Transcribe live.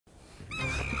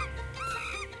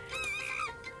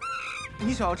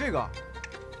你想要这个？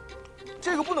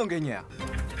这个不能给你。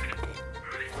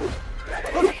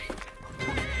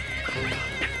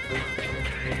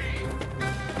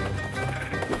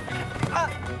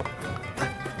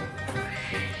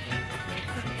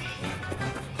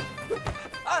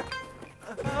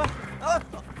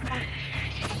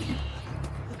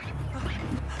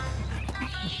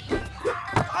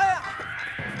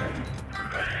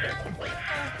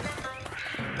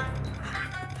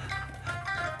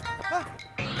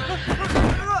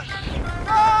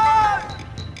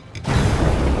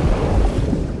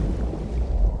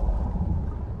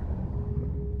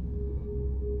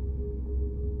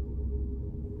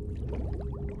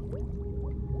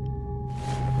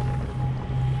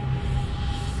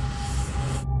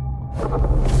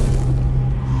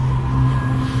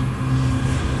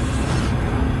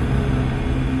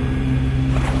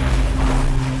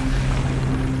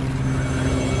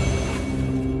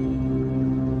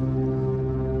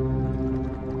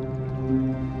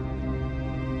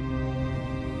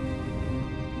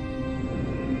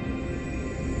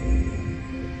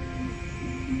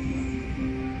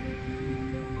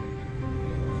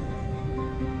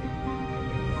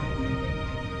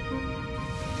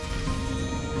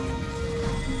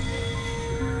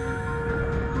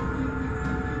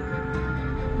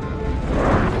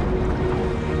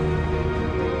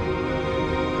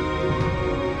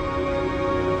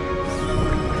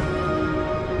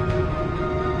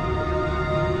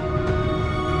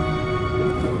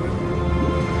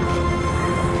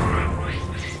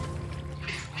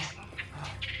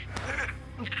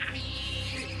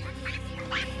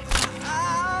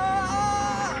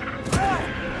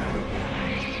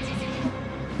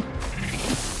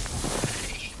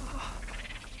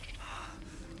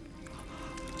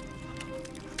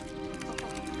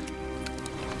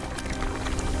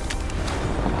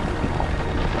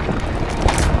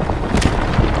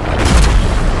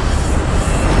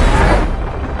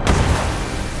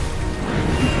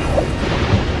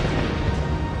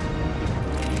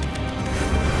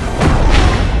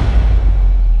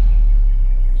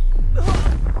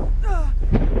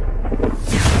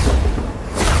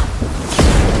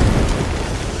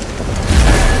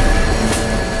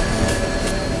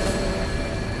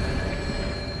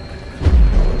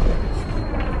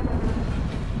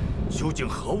究竟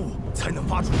何物才能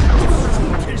发出如此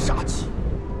冲天杀气？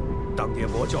当年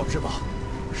魔教之霸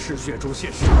嗜血珠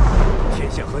现世，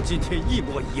天下和今天一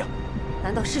模一样。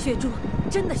难道嗜血珠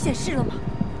真的现世了吗？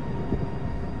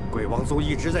鬼王宗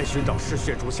一直在寻找嗜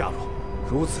血珠下落，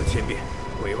如此天变，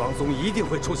鬼王宗一定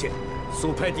会出现。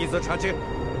速派弟子查经。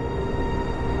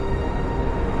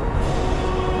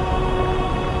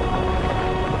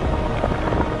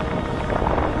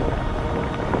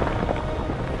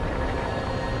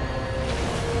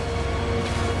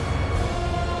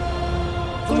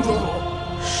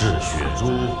 嗜血珠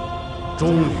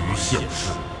终于现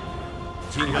世，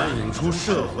竟然引出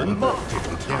摄魂棒这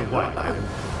种天外来物，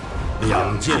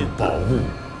两件宝物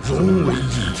融为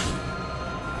一体，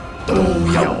都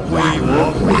要归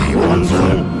我鬼王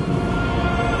宗。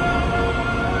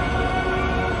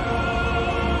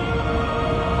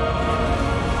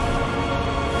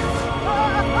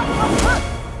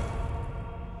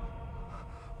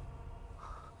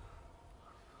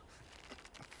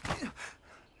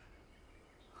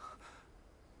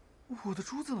 我的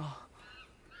珠子呢？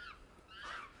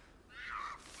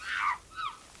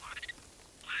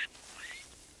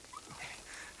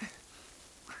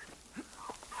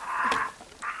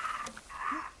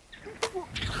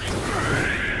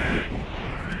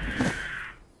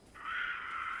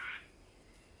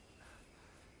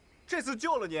这次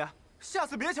救了你，下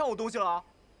次别抢我东西了啊！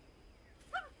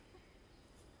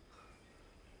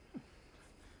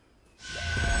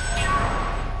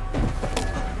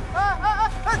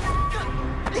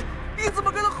 你怎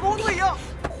么跟那猴子一样？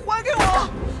还给我！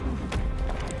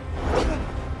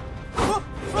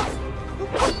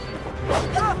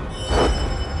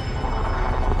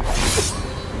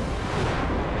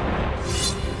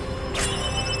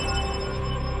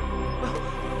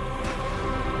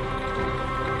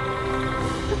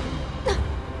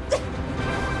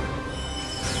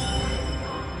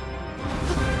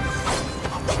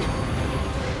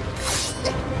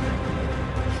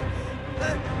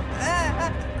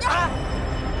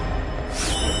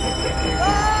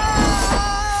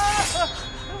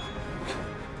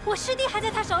我师弟还在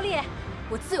他手里，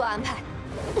我自有安排。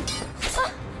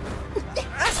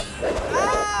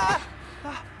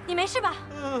你没事吧？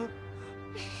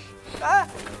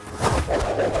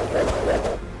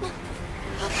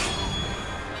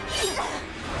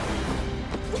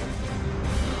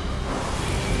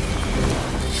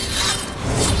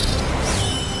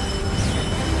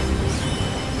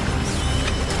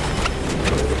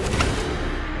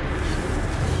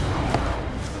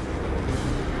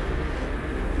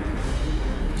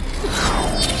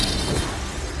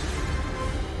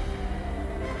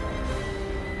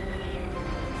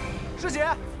姐。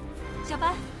小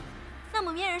凡，那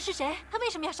蒙面人是谁？他为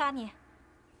什么要杀你？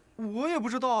我也不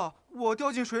知道啊，我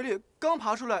掉进水里，刚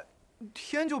爬出来，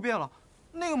天就变了，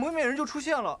那个蒙面人就出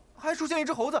现了，还出现一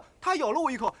只猴子，它咬了我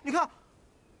一口，你看，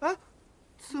哎，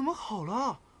怎么好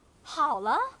了？好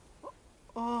了？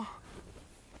啊，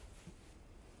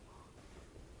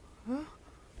嗯。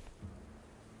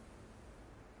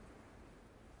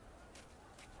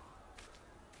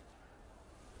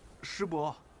 师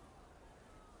伯，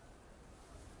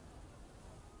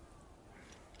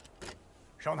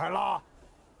上台啦！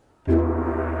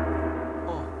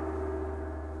哦，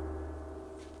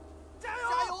加油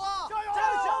啊！加油！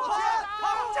小凡，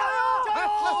加油！加油！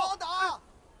好好打！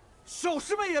小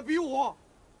师妹也比我。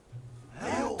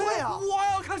哎呦，对呀，我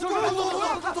要看小师妹。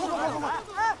走！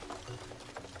哎，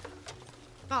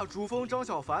大竹峰张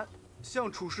小凡向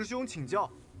楚师兄请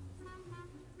教。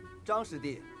张师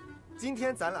弟。 今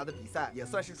天咱俩的比赛也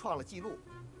算是创了纪录，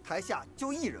台下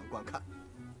就1人观看。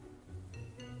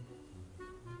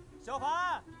小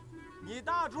凡，你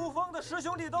大珠峰的师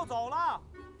兄弟都走了，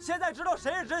现在知道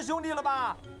谁是真兄弟了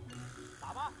吧？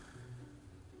打吧！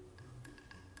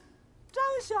张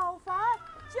小凡，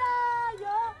加油！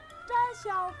张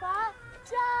小凡，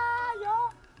加油！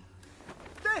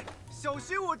对，小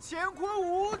心我乾坤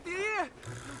无敌！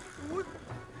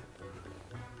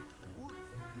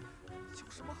有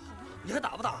什么好呢？ 你还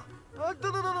打不打？啊！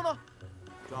等！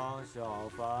张小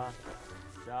凡，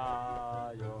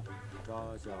加油！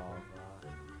张小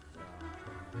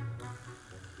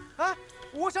凡，哎，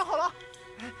我想好了，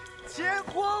乾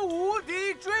坤无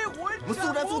敌追魂斩！我们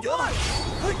速战速决吧！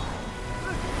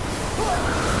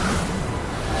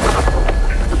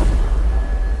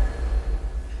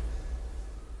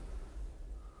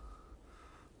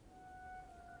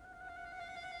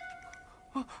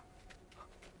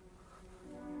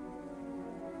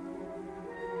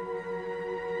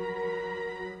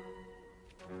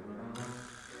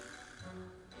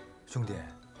兄弟，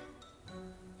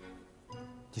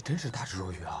你真是大智若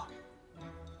愚啊！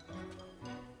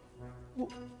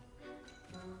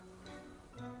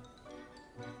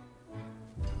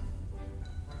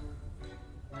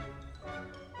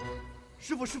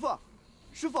我师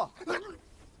傅！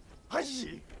哎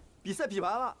呀，比赛比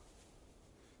完了。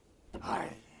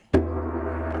哎。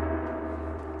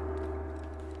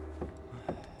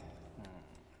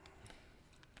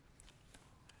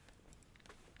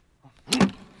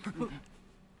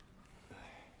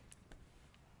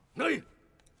 哎，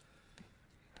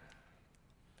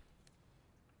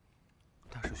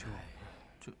大师兄，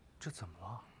这怎么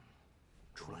了？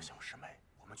除了小师妹，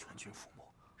我们全军覆没，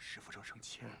师傅正生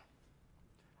气。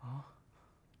啊！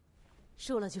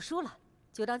输了就输了，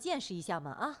就当见识一下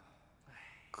嘛啊！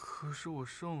可是我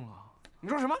胜了。你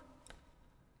说什么？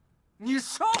你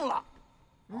胜了？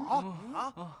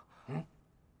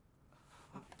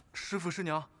师傅师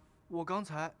娘，我刚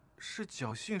才是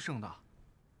侥幸胜的。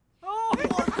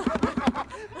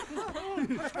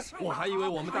 我还以为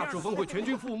我们大主峰会全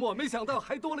军覆没，没想到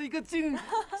还多了一个进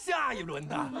下一轮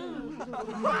的。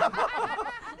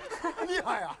厉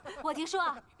害呀！我听说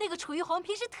啊，那个楚玉红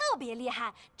平时特别厉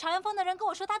害。朝阳峰的人跟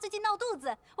我说他最近闹肚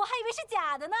子，我还以为是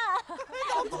假的呢。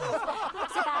闹肚子！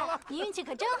小凡，你运气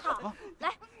可真好。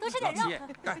来，多吃点肉。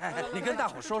哎，你跟大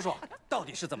伙说说，到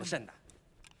底是怎么胜的？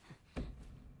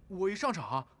我一上场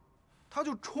啊，他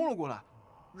就冲了过来，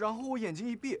然后我眼睛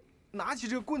一闭，拿起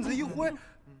这个棍子一挥，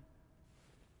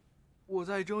我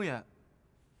再一睁眼，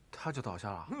他就倒下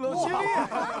了。老七厉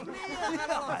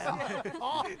害呀！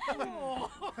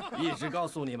一直告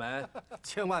诉你们，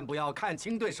千万不要看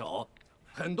清对手，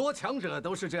很多强者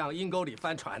都是这样阴沟里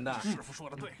翻船的。师傅说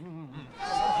的对。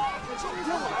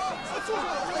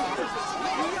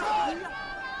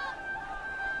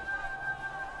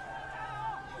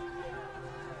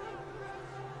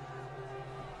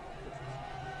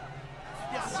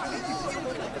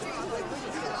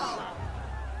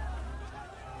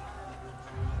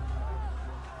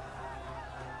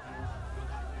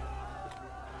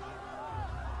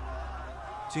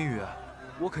金宇，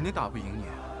我肯定打不赢你。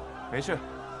没事，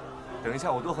等一下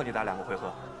我多和你打2个回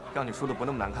合，让你输的不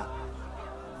那么难看。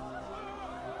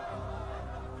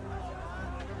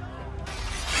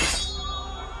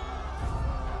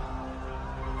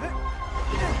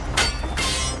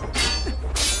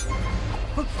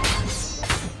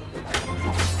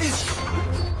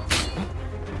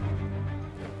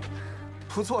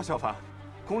不错，小凡，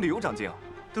功力有长进啊。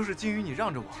都是金宇你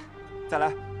让着我。再来。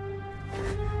 啊！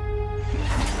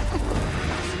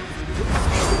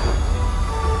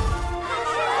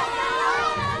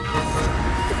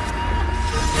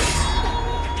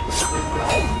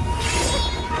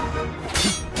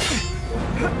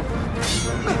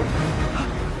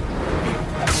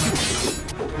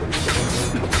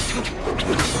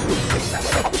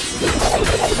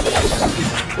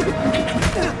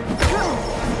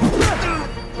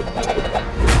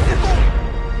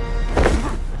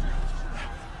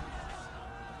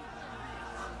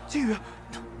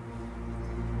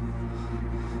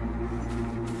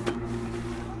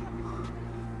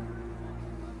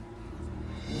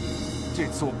这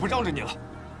次我不让着你了。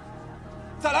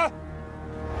再来！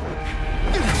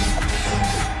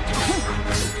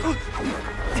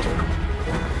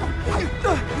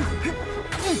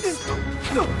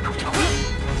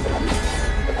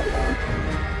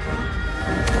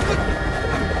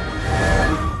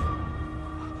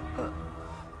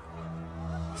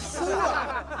输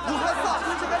了，武汉丧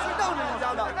这还是让着人家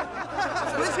的，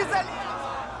回去再练。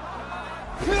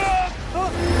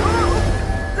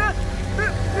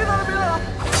别打了，别打了！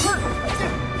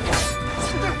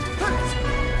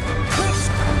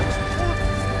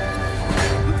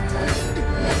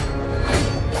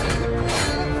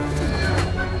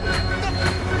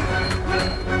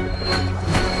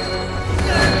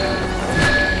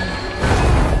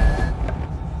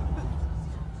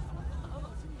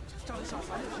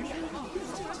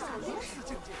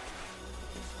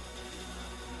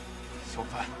小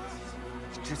范，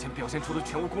你之前表现出的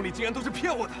全无功力，竟然都是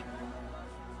骗我的。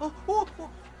我，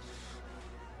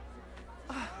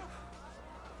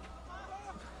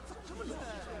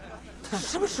他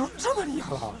什么时候这么厉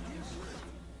害了？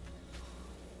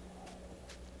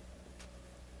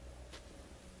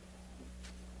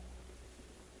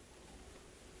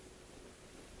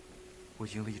我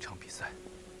赢了一场比赛，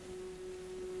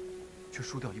却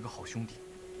输掉一个好兄弟。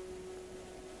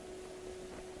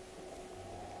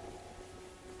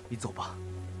你走吧，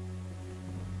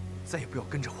再也不要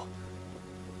跟着我。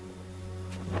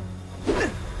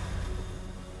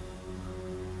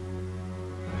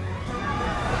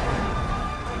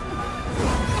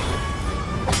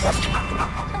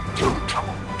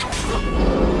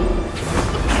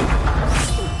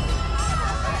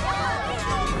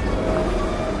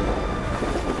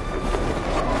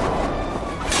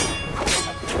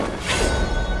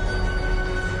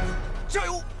加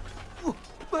油！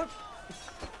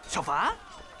小凡，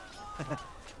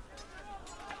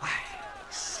哎，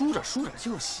输着输着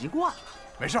就习惯了。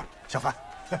没事，小凡。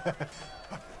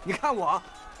你看我，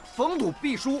逢赌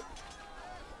必输，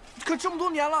可这么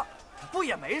多年了，不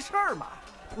也没事儿吗？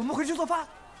我们回去做饭。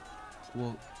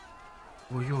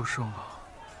我又胜了。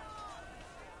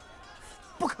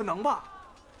不可能吧？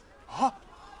啊！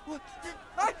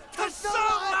哎，他上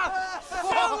了，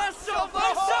上了，小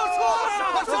凡上出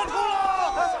了，上出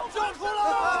了，上出了！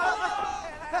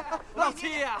老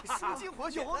七呀，心惊火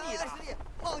燎，有你的！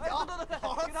胖脚，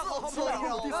好好伺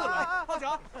候我第4轮。胖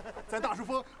脚，在大叔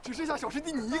峰只剩下小师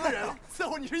弟你一个人了，伺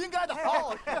候你是应该的。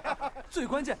好，最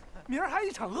关键，明儿还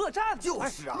一场恶战。就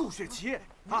是啊，陆雪琪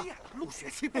啊，陆雪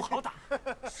琪不好打。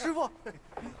师傅，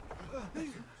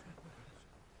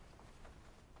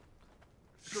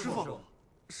师傅，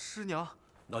师娘，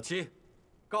老七，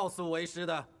告诉为师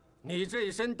的，你这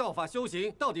一身道法修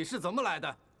行到底是怎么来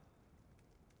的？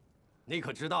你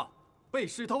可知道，背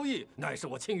师偷艺乃是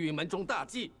我青云门中大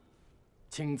忌，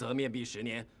轻则面壁10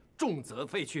年，重则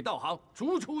废去道行，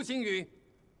逐出青云。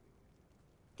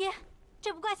爹，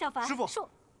这不怪小凡。师傅，说，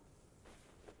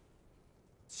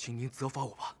请您责罚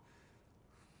我吧。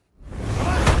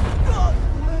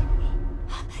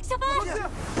小凡，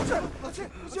老七，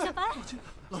小凡，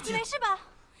你没事吧？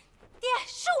爹，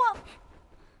是我。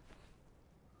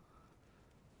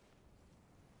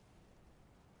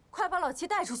快把老七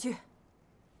带出去！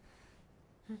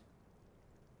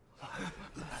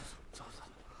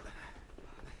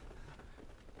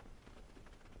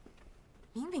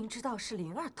明明知道是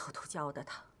灵儿偷偷教的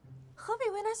他，何必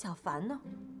为难小凡呢？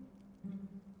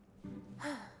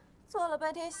做了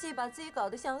半天戏，把自己搞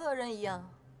得像恶人一样。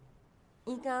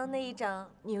你刚刚那一掌，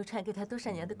你又传给他多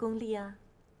少年的功力啊？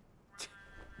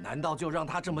难道就让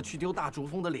他这么去丢大竹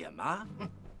峰的脸吗？